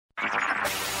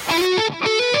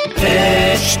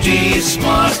HT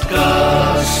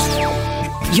Smartcast.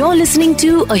 You're listening to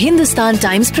a Hindustan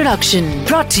Times production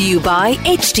brought to you by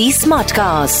HT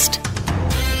Smartcast.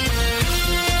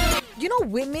 You know,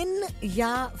 women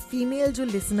या female जो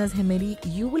listeners हैं मेरी,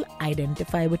 you will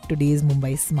identify with today's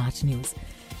Mumbai Smart News.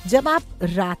 जब आप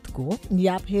रात को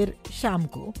या फिर शाम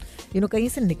को कहीं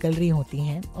से निकल रही होती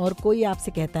हैं और कोई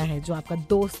आपसे कहता है, जो आपका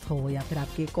दोस्त हो या फिर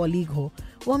आपके कॉलीग हो,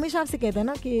 वो हमेशा आपसे कहता है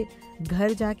ना कि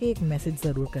घर जाके एक मैसेज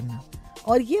ज़रूर करना.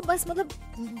 और ये बस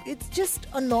it's just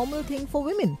a normal thing for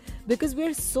women because we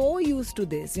are so used to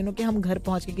this कि हम घर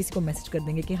पहुंच के किसी को मैसेज कर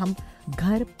देंगे कि हम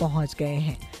घर पहुंच गए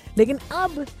हैं. लेकिन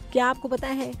अब क्या आपको पता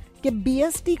है कि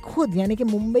BST खुद यानी कि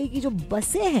मुंबई की जो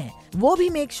बसें हैं वो भी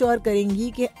मेक श्योर करेंगी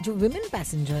कि जो विमेन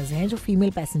पैसेंजर्स हैं, जो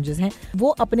फीमेल पैसेंजर्स हैं, वो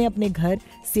अपने अपने घर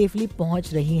सेफली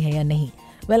पहुंच रही हैं या नहीं.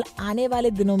 आने वाले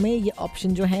दिनों में ये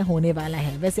ऑप्शन जो है होने वाला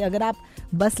है. वैसे अगर आप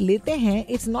बस लेते हैं,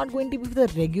 it's not going to be for the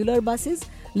regular buses,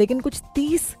 लेकिन कुछ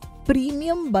 30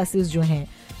 प्रीमियम बसेस जो हैं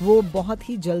वो बहुत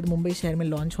ही जल्द मुंबई शहर में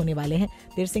लॉन्च होने वाले हैं.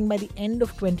 There saying by the end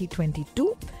of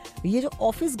 2022. ये जो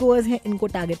ऑफिस गोअर्स हैं इनको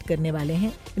टारगेट करने वाले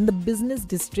हैं इन द बिजनेस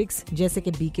डिस्ट्रिक्ट्स, जैसे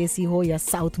कि BKC हो या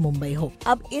साउथ मुंबई हो.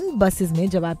 अब इन बसेस में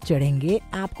जब आप चढ़ेंगे,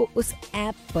 आपको उस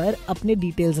ऐप पर अपने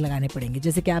डिटेल्स लगाने पड़ेंगे,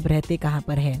 जैसे कि आप रहते कहाँ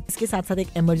पर हैं. इसके साथ साथ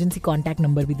एक इमरजेंसी कॉन्टैक्ट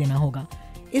नंबर भी देना होगा.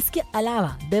 इसके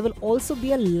अलावा there will also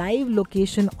be a live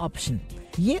location option.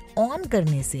 ये ऑन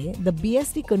करने से the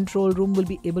BST control room will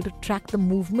be able to track the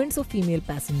movements of female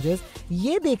passengers,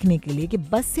 ये देखने के लिए कि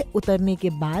बस से उतरने के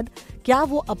बाद क्या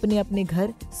वो अपने अपने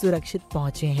घर सुरक्षित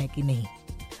पहुंचे हैं कि नहीं.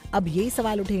 अब यही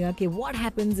सवाल उठेगा कि व्हाट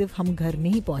हैपेंस इफ हम घर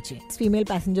नहीं पहुंचे. फीमेल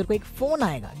पैसेंजर को एक फोन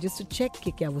आएगा जस्ट टू चेक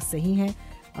कि क्या वो सही हैं,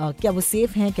 क्या वो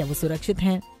सेफ हैं, क्या वो सुरक्षित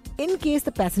हैं. In case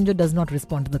the passenger does not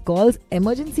respond to the calls,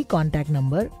 emergency contact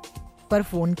number पर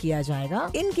फोन किया जाएगा.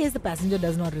 In case the passenger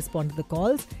does not respond to the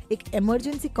calls, एक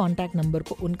इमरजेंसी कॉन्टैक्ट नंबर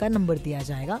को उनका नंबर दिया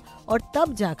जाएगा और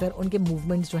तब जाकर उनके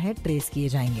मूवमेंट्स जो है ट्रेस किए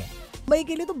जाएंगे. मुंबई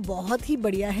के लिए तो बहुत ही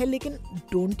बढ़िया है, लेकिन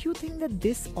don't you think that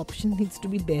this option needs to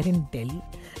be there in Delhi?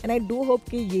 And I do hope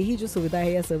कि यही जो सुविधा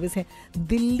है या सर्विस है,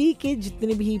 दिल्ली के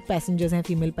जितने भी पैसेंजर्स हैं,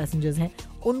 फीमेल पैसेंजर्स हैं,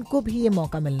 उनको भी ये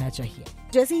मौका मिलना चाहिए.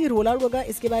 जैसे ही रोल आउट होगा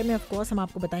इसके बारे में ऑफ कोर्स हम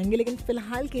आपको बताएंगे, लेकिन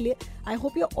फिलहाल के लिए I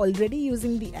hope you are already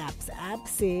using the apps. App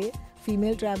से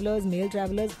फीमेल ट्रैवलर्स, मेल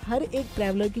ट्रैवलर्स, हर एक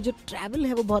ट्रैवलर की जो ट्रैवल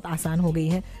है वो बहुत आसान हो गई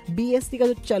है. BST का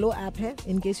जो चलो ऐप है,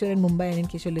 in case you are in Mumbai and in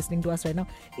case you are listening to us right now,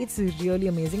 it's really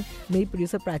amazing. मेरी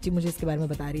प्रोड्यूसर प्राची मुझे इसके बारे में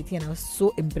बता रही थी and I was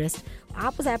so impressed.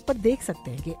 आप उस ऐप पर देख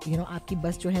सकते हैं कि आपकी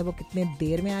बस जो है वो कितने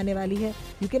देर में आने वाली है.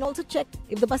 You can also check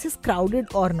if the bus is crowded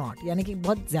और नॉट, यानी कि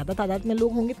बहुत ज़्यादा तादाद में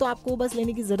लोग होंगे तो आपको बस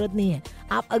लेने की ज़रूरत नहीं है,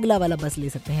 आप अगला वाला बस ले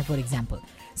सकते हैं for example.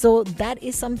 So that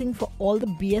is something for all the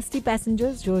BST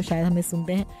passengers जो शायद हमें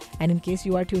सुनते हैं. And in case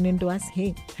you are tuned in to us, hey,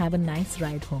 have a nice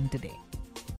ride home today.